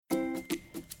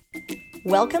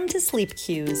Welcome to Sleep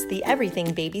Cues, the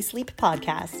Everything Baby Sleep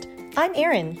podcast. I'm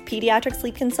Erin, pediatric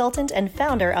sleep consultant and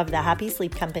founder of the Happy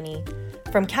Sleep Company.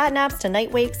 From catnaps to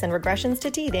night wakes and regressions to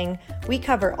teething, we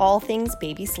cover all things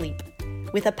baby sleep.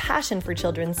 With a passion for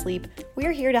children's sleep,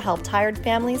 we're here to help tired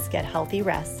families get healthy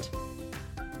rest.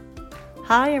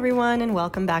 Hi everyone, and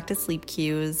welcome back to Sleep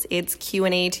Cues. It's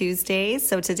Q&A Tuesday,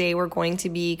 so today we're going to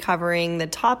be covering the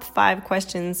top 5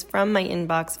 questions from my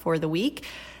inbox for the week.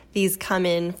 These come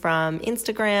in from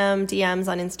Instagram, DMs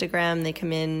on Instagram. They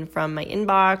come in from my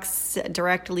inbox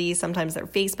directly. Sometimes they're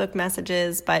Facebook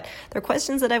messages, but they're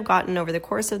questions that I've gotten over the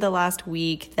course of the last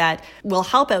week that will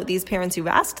help out these parents who've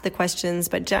asked the questions,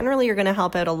 but generally are going to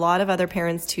help out a lot of other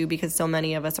parents too, because so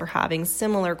many of us are having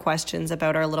similar questions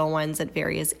about our little ones at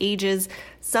various ages.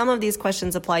 Some of these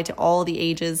questions apply to all the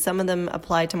ages. Some of them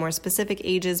apply to more specific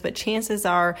ages, but chances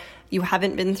are you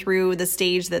haven't been through the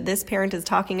stage that this parent is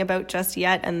talking about just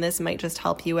yet, and this might just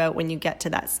help you out when you get to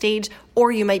that stage,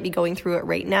 or you might be going through it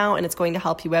right now and it's going to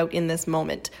help you out in this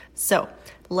moment. So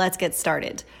let's get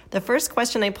started. The first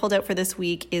question I pulled out for this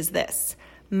week is this.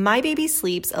 My baby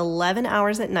sleeps 11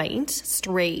 hours at night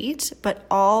straight, but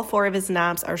all 4 of his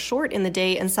naps are short in the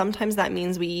day, and sometimes that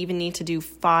means we even need to do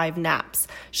 5 naps.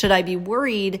 Should I be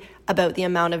worried about the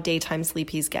amount of daytime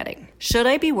sleep he's getting? Should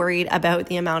I be worried about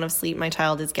the amount of sleep my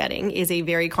child is getting is a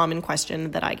very common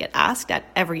question that I get asked at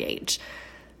every age.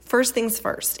 First things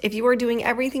first, if you are doing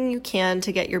everything you can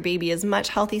to get your baby as much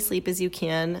healthy sleep as you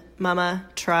can, mama,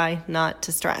 try not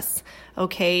to stress.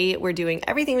 Okay, we're doing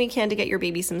everything we can to get your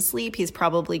baby some sleep. He's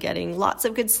probably getting lots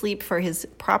of good sleep for his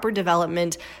proper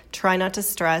development. Try not to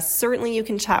stress. Certainly you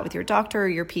can chat with your doctor or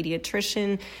your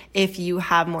pediatrician if you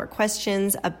have more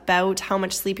questions about how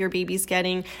much sleep your baby's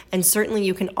getting. And certainly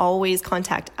you can always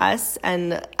contact us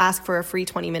and ask for a free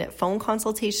 20-minute phone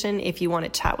consultation if you want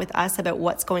to chat with us about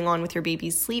what's going on with your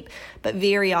baby's sleep. But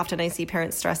very often I see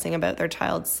parents stressing about their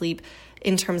child's sleep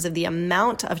in terms of the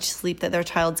amount of sleep that their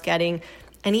child's getting.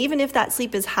 And even if that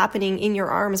sleep is happening in your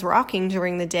arms rocking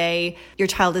during the day, your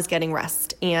child is getting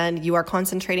rest and you are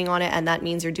concentrating on it, and that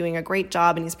means you're doing a great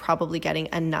job and he's probably getting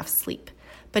enough sleep.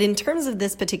 But in terms of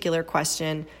this particular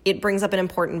question, it brings up an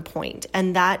important point,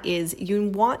 and that is you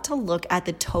want to look at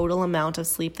the total amount of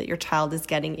sleep that your child is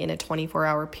getting in a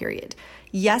 24-hour period.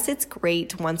 Yes, it's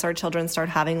great once our children start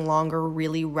having longer,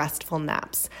 really restful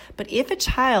naps. But if a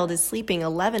child is sleeping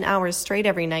 11 hours straight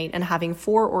every night and having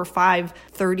 4 or 5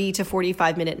 30 to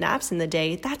 45-minute naps in the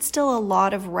day, that's still a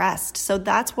lot of rest. So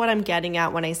that's what I'm getting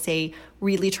at when I say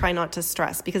really try not to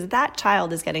stress, because that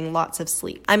child is getting lots of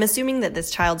sleep. I'm assuming that this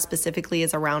child specifically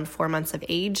is around 4 months of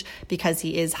age because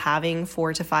he is having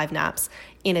 4 to 5 naps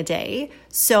in a day.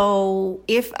 So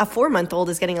if a 4-month-old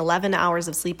is getting 11 hours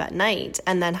of sleep at night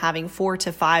and then having 4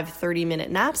 to 5 30-minute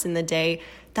naps in the day,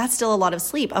 that's still a lot of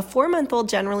sleep. A 4-month-old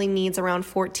generally needs around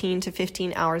 14 to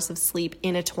 15 hours of sleep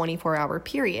in a 24-hour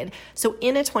period. So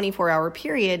in a 24-hour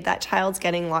period, that child's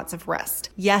getting lots of rest.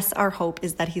 Yes, our hope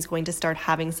is that he's going to start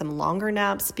having some longer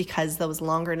naps because those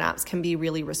longer naps can be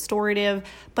really restorative.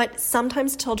 But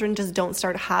sometimes children just don't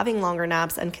start having longer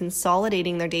naps and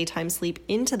consolidating their daytime sleep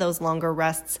into those longer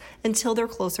rests until they're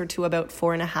closer to about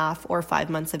 4.5 or 5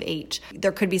 months of age.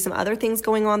 There could be some other things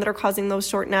going on that are causing those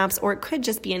short naps, or it could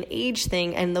just be an age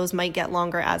thing, and those might get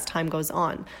longer as time goes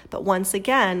on. But once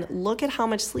again, look at how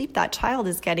much sleep that child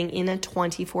is getting in a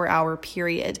 24-hour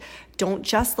period. Don't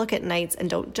just look at nights and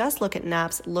don't just look at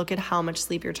naps. Look at how much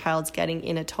sleep your child's getting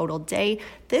in a total day.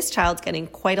 This child's getting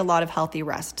quite a lot of healthy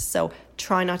rest, so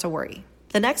try not to worry.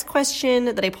 The next question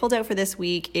that I pulled out for this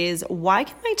week is, why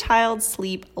can my child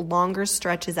sleep longer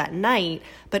stretches at night,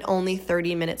 but only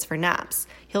 30 minutes for naps?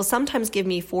 He'll sometimes give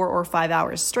me 4 or 5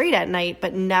 hours straight at night,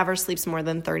 but never sleeps more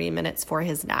than 30 minutes for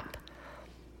his nap.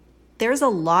 There's a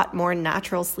lot more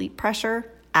natural sleep pressure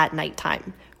at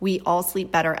nighttime. We all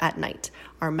sleep better at night.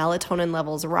 Our melatonin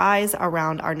levels rise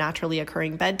around our naturally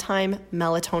occurring bedtime,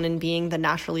 melatonin being the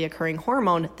naturally occurring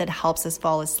hormone that helps us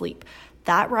fall asleep.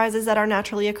 That rises at our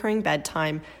naturally occurring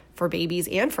bedtime for babies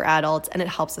and for adults, and it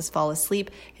helps us fall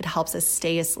asleep. It helps us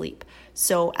stay asleep.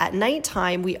 So at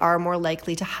nighttime, we are more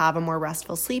likely to have a more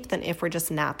restful sleep than if we're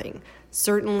just napping.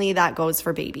 Certainly that goes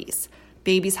for babies.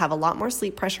 Babies have a lot more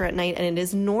sleep pressure at night, and it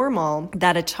is normal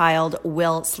that a child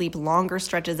will sleep longer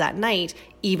stretches at night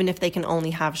even if they can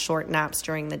only have short naps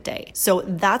during the day. So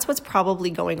that's what's probably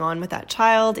going on with that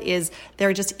child, is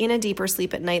they're just in a deeper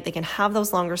sleep at night. They can have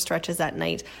those longer stretches at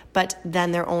night, but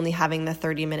then they're only having the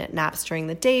 30-minute naps during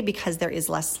the day because there is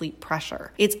less sleep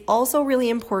pressure. It's also really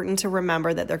important to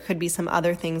remember that there could be some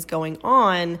other things going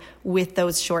on with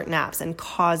those short naps and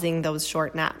causing those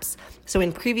short naps. So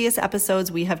in previous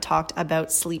episodes, we have talked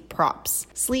about sleep props.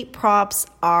 Sleep props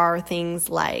are things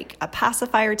like a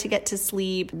pacifier to get to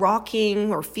sleep,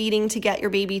 rocking or feeding to get your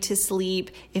baby to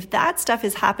sleep. If that stuff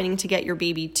is happening to get your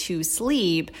baby to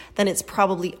sleep, then it's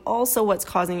probably also what's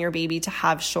causing your baby to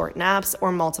have short naps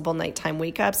or multiple nighttime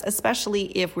wake-ups, especially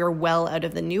if we're well out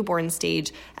of the newborn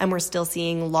stage and we're still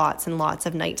seeing lots and lots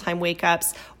of nighttime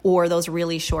wake-ups or those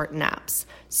really short naps.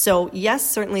 So yes,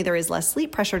 certainly there is less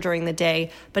sleep pressure during the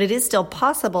day, but it is still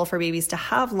possible for babies to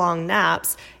have long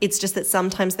naps. It's just that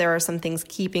sometimes there are some things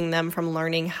keeping them from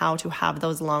learning how to have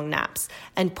those long naps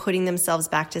and putting themselves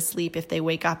back to sleep if they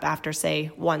wake up after, say,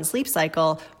 one sleep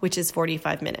cycle, which is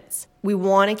 45 minutes. We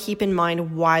want to keep in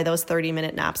mind why those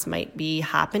 30-minute naps might be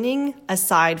happening,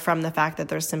 aside from the fact that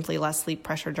there's simply less sleep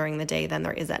pressure during the day than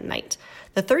there is at night.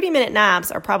 The 30-minute naps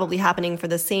are probably happening for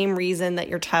the same reason that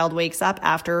your child wakes up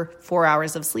after 4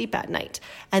 hours of sleep at night,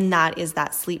 and that is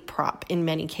that sleep prop in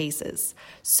many cases.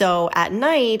 So at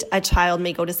night, a child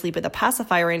may go to sleep with a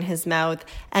pacifier in his mouth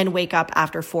and wake up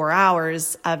after 4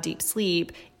 hours of deep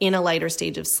sleep in a lighter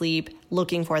stage of sleep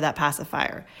looking for that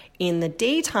pacifier. In the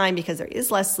daytime, because there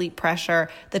is less sleep pressure,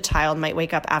 the child might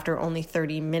wake up after only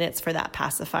 30 minutes for that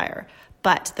pacifier.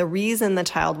 But the reason the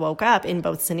child woke up in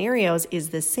both scenarios is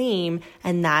the same,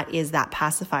 and that is that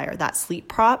pacifier, that sleep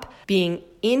prop being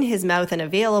in his mouth and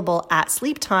available at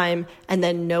sleep time, and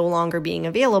then no longer being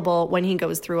available when he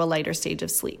goes through a lighter stage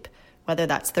of sleep. Whether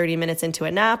that's 30 minutes into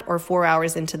a nap or 4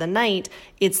 hours into the night,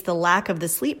 it's the lack of the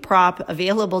sleep prop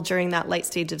available during that light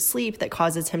stage of sleep that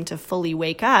causes him to fully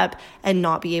wake up and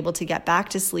not be able to get back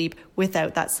to sleep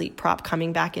without that sleep prop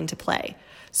coming back into play.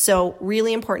 So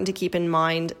really important to keep in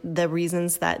mind the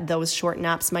reasons that those short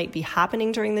naps might be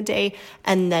happening during the day,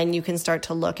 and then you can start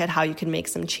to look at how you can make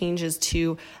some changes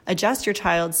to adjust your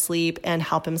child's sleep and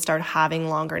help him start having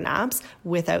longer naps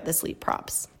without the sleep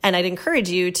props. And I'd encourage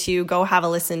you to go have a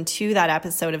listen to that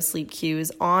episode of Sleep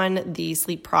Cues on the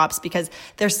sleep props, because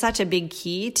they're such a big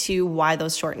key to why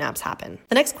those short naps happen.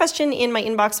 The next question in my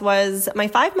inbox was, my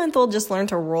 5-month-old just learned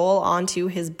to roll onto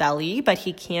his belly, but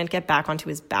he can't get back onto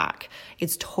his back.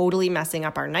 It's totally messing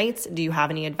up our nights. Do you have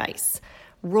any advice?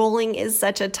 Rolling is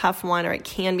such a tough one, or it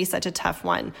can be such a tough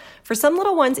one. For some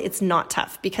little ones, it's not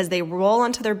tough because they roll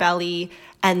onto their belly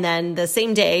and then the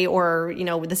same day or,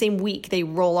 the same week, they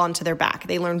roll onto their back.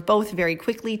 They learn both very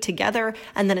quickly together,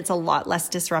 and then it's a lot less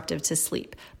disruptive to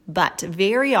sleep. But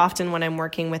very often when I'm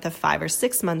working with a 5 or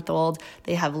 6 month old,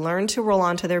 they have learned to roll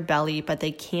onto their belly, but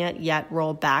they can't yet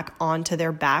roll back onto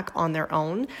their back on their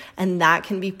own. And that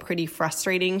can be pretty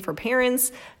frustrating for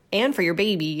parents and for your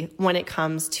baby when it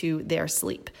comes to their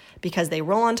sleep, because they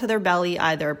roll onto their belly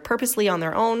either purposely on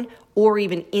their own or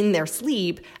even in their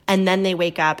sleep, and then they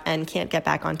wake up and can't get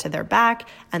back onto their back,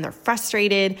 and they're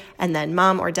frustrated, and then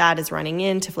mom or dad is running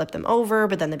in to flip them over,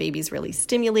 but then the baby's really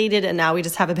stimulated, and now we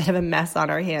just have a bit of a mess on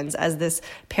our hands, as this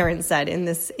parent said in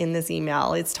this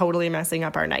email. It's totally messing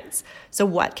up our nights. So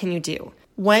what can you do?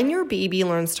 When your baby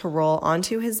learns to roll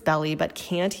onto his belly but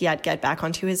can't yet get back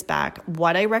onto his back,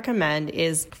 what I recommend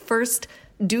is, first,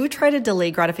 do try to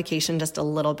delay gratification just a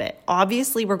little bit.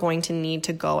 Obviously, we're going to need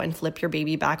to go and flip your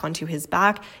baby back onto his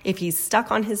back. If he's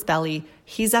stuck on his belly,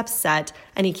 he's upset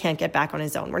and he can't get back on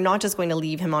his own. We're not just going to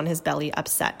leave him on his belly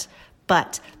upset.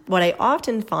 But what I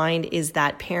often find is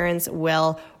that parents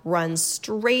will run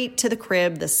straight to the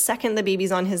crib the second the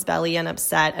baby's on his belly and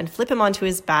upset and flip him onto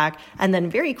his back. And then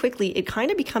very quickly, it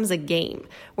kind of becomes a game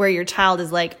where your child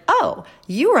is like, oh,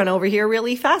 you run over here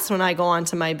really fast when I go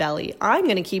onto my belly. I'm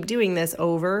going to keep doing this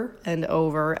over and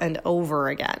over and over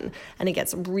again. And it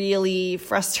gets really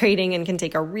frustrating and can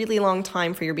take a really long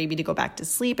time for your baby to go back to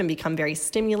sleep and become very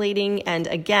stimulating. And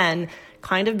again,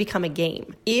 kind of become a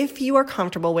game. If you are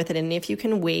comfortable with it and if you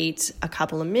can wait a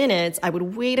couple of minutes, I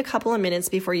would wait a couple of minutes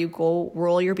before you go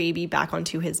roll your baby back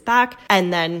onto his back,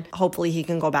 and then hopefully he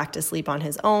can go back to sleep on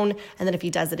his own. And then if he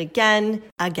does it again,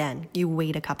 you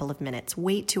wait a couple of minutes.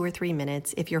 Wait 2 or 3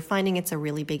 minutes. If you're finding it's a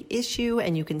really big issue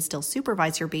and you can still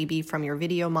supervise your baby from your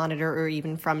video monitor or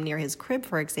even from near his crib,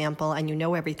 for example, and you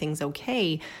know everything's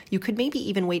okay, you could maybe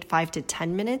even wait 5 to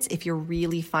 10 minutes if you're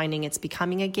really finding it's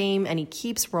becoming a game and he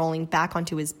keeps rolling back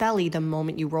onto his belly the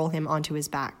moment you roll him onto his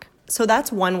back. So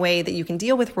that's one way that you can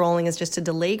deal with rolling, is just to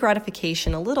delay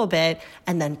gratification a little bit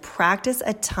and then practice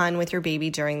a ton with your baby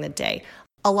during the day.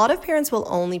 A lot of parents will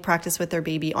only practice with their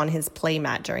baby on his play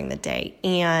mat during the day.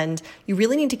 And you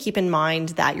really need to keep in mind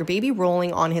that your baby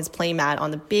rolling on his play mat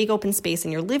on the big open space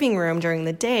in your living room during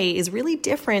the day is really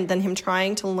different than him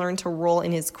trying to learn to roll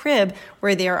in his crib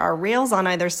where there are rails on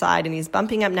either side and he's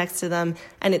bumping up next to them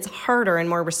and it's harder and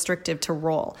more restrictive to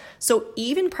roll. So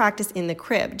even practice in the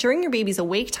crib. During your baby's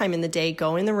awake time in the day,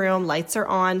 go in the room, lights are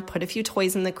on, put a few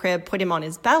toys in the crib, put him on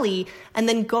his belly, and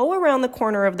then go around the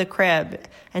corner of the crib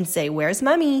and say, "Where's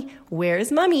Mommy? Where's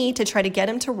Mommy?" to try to get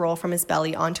him to roll from his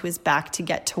belly onto his back to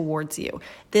get towards you.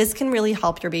 This can really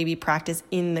help your baby practice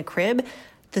in the crib.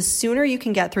 The sooner you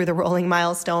can get through the rolling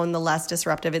milestone, the less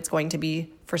disruptive it's going to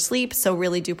be for sleep. So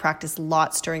really do practice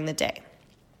lots during the day.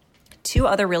 2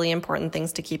 other really important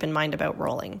things to keep in mind about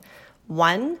rolling.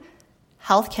 1,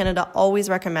 Health Canada always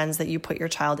recommends that you put your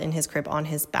child in his crib on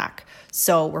his back.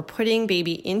 So we're putting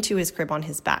baby into his crib on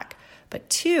his back. But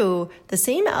 2, the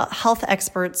same health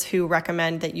experts who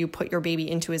recommend that you put your baby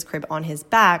into his crib on his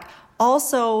back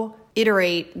also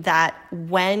iterate that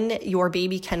when your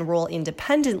baby can roll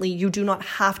independently, you do not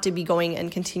have to be going and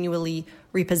continually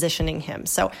repositioning him.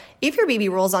 So if your baby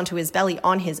rolls onto his belly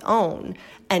on his own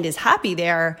and is happy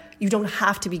there, you don't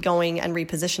have to be going and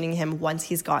repositioning him once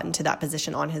he's gotten to that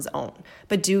position on his own.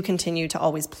 But do continue to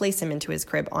always place him into his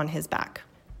crib on his back.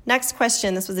 Next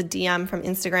question, this was a DM from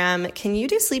Instagram. Can you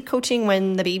do sleep coaching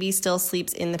when the baby still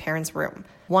sleeps in the parent's room?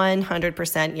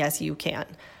 100% yes, you can.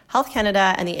 Health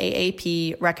Canada and the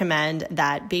AAP recommend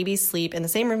that babies sleep in the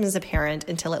same room as a parent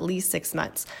until at least 6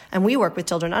 months. And we work with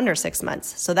children under 6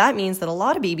 months. So that means that a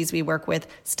lot of babies we work with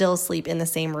still sleep in the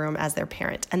same room as their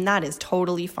parent. And that is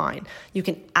totally fine. You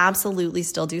can absolutely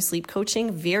still do sleep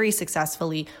coaching very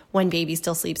successfully when baby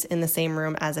still sleeps in the same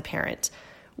room as a parent.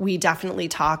 We definitely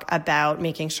talk about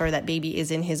making sure that baby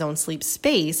is in his own sleep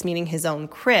space, meaning his own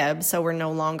crib. So we're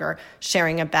no longer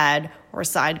sharing a bed or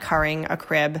sidecarring a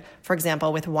crib, for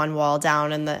example, with one wall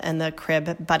down and the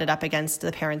crib butted up against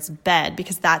the parent's bed,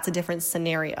 because that's a different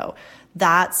scenario.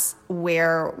 That's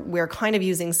where we're kind of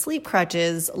using sleep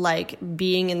crutches, like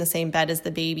being in the same bed as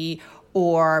the baby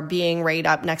or being right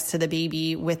up next to the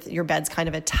baby with your beds kind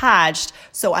of attached.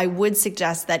 So I would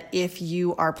suggest that if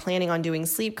you are planning on doing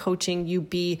sleep coaching, you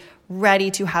be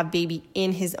ready to have baby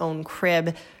in his own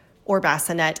crib or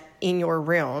bassinet in your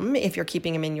room, if you're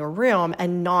keeping him in your room,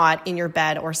 and not in your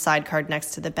bed or sidecarred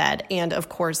next to the bed. And of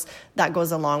course, that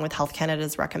goes along with Health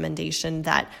Canada's recommendation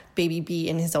that baby be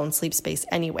in his own sleep space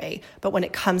anyway. But when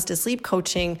it comes to sleep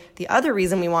coaching, the other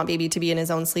reason we want baby to be in his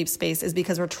own sleep space is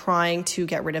because we're trying to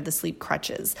get rid of the sleep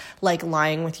crutches, like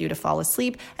lying with you to fall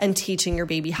asleep and teaching your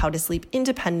baby how to sleep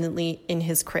independently in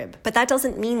his crib. But that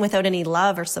doesn't mean without any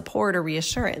love or support or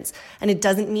reassurance. And it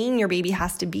doesn't mean your baby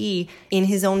has to be in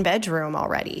his own bedroom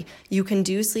already. You can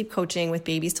do sleep coaching with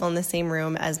baby still in the same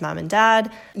room as mom and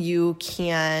dad. You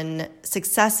can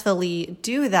successfully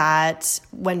do that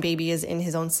when baby is in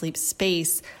his own sleep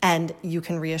space, and you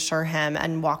can reassure him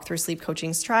and walk through sleep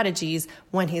coaching strategies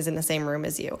when he's in the same room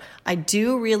as you. I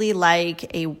do really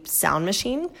like a sound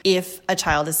machine if a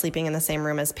child is sleeping in the same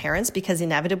room as parents, because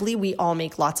inevitably we all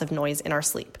make lots of noise in our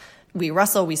sleep. We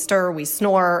rustle, we stir, we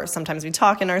snore, sometimes we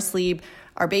talk in our sleep.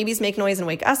 Our babies make noise and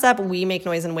wake us up. We make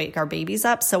noise and wake our babies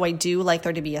up. So I do like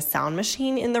there to be a sound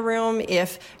machine in the room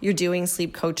if you're doing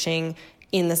sleep coaching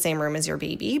in the same room as your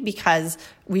baby, because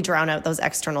we drown out those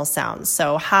external sounds.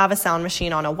 So have a sound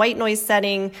machine on a white noise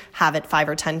setting, have it 5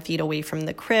 or 10 feet away from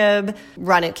the crib,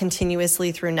 run it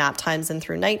continuously through nap times and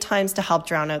through night times to help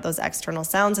drown out those external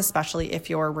sounds, especially if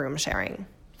you're room sharing.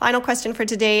 Final question for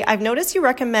today. I've noticed you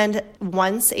recommend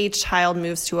once a child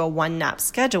moves to a 1 nap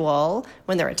schedule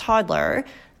when they're a toddler,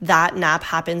 that nap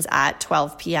happens at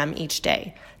 12 p.m. each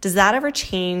day. Does that ever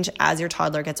change as your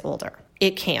toddler gets older?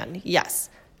 It can, yes.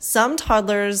 Some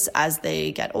toddlers, as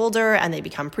they get older and they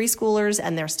become preschoolers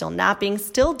and they're still napping,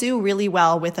 still do really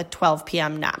well with a 12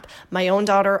 p.m. nap. My own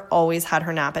daughter always had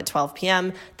her nap at 12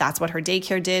 p.m. That's what her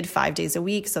daycare did 5 days a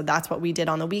week. So that's what we did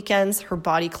on the weekends. Her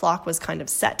body clock was kind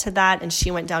of set to that, and she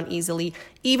went down easily,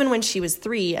 even when she was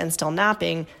 3 and still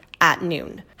napping, at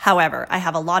noon. However, I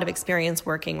have a lot of experience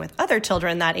working with other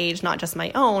children that age, not just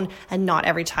my own, and not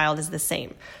every child is the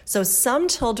same. So some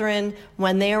children,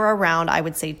 when they are around, I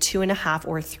would say 2.5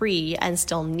 or 3 and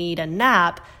still need a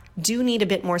nap, do need a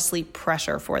bit more sleep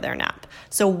pressure for their nap.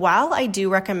 So while I do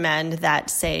recommend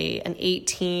that, say, an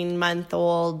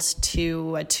 18-month-old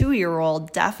to a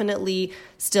 2-year-old definitely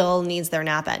still needs their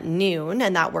nap at noon,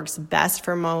 and that works best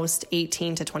for most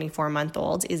 18 to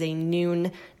 24-month-olds, is a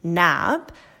noon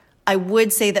nap, I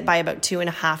would say that by about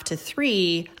 2.5 to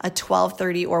 3, a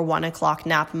 12:30 or 1 o'clock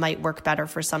nap might work better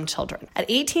for some children. At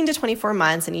 18 to 24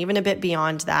 months, and even a bit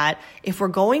beyond that, if we're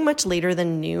going much later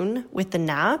than noon with the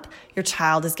nap, your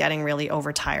child is getting really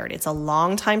overtired. It's a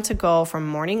long time to go from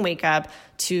morning wake up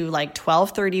to like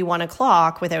 12:30, 1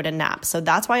 o'clock without a nap. So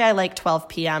that's why I like 12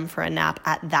 p.m. for a nap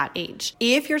at that age.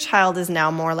 If your child is now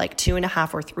more like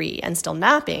 2.5 or 3 and still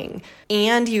napping,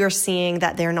 and you're seeing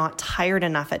that they're not tired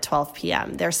enough at 12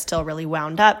 p.m., they're still really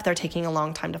wound up, they're taking a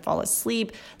long time to fall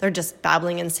asleep, they're just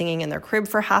babbling and singing in their crib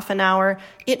for half an hour,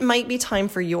 it might be time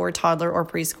for your toddler or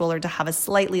preschooler to have a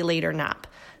slightly later nap.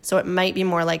 So it might be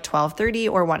more like 12:30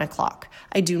 or 1 o'clock.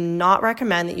 I do not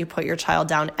recommend that you put your child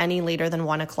down any later than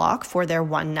 1 o'clock for their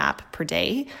one nap per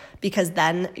day, because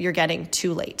then you're getting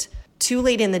too late. Too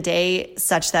late in the day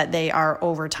such that they are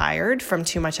overtired from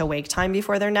too much awake time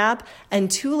before their nap, and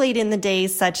too late in the day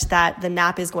such that the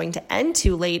nap is going to end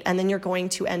too late, and then you're going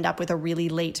to end up with a really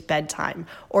late bedtime.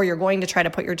 Or you're going to try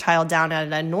to put your child down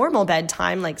at a normal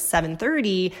bedtime like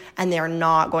 7:30, and they're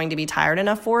not going to be tired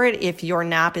enough for it if your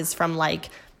nap is from like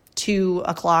 2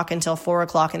 o'clock until 4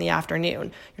 o'clock in the afternoon.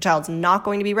 Your child's not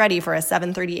going to be ready for a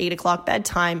 7:30, 8 o'clock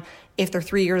bedtime if they're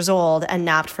 3 years old and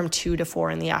napped from 2 to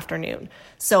 4 in the afternoon.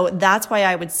 So that's why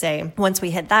I would say once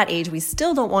we hit that age, we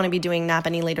still don't want to be doing nap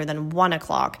any later than 1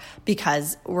 o'clock,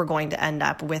 because we're going to end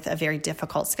up with a very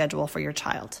difficult schedule for your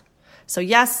child. So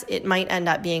yes, it might end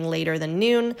up being later than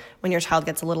noon when your child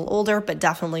gets a little older, but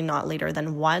definitely not later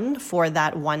than 1 for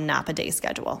that one nap a day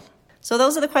schedule. So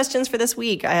those are the questions for this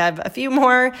week. I have a few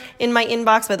more in my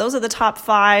inbox, but those are the top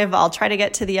 5. I'll try to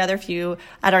get to the other few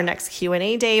at our next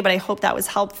Q&A day, but I hope that was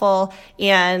helpful.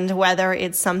 And whether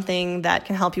it's something that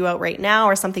can help you out right now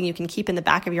or something you can keep in the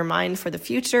back of your mind for the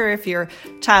future, if your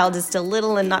child is still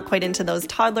little and not quite into those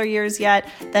toddler years yet,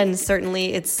 then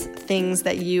certainly it's things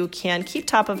that you can keep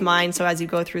top of mind. So as you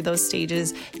go through those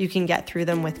stages, you can get through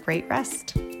them with great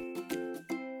rest.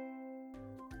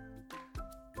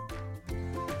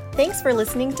 Thanks for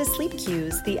listening to Sleep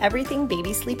Cues, the Everything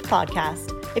Baby Sleep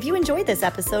podcast. If you enjoyed this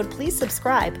episode, please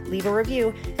subscribe, leave a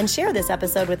review, and share this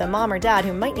episode with a mom or dad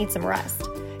who might need some rest.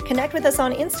 Connect with us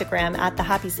on Instagram at The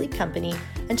Happy Sleep Company,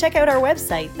 and check out our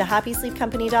website,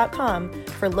 thehappysleepcompany.com,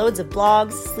 for loads of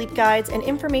blogs, sleep guides, and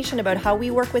information about how we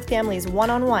work with families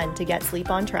one-on-one to get sleep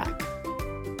on track.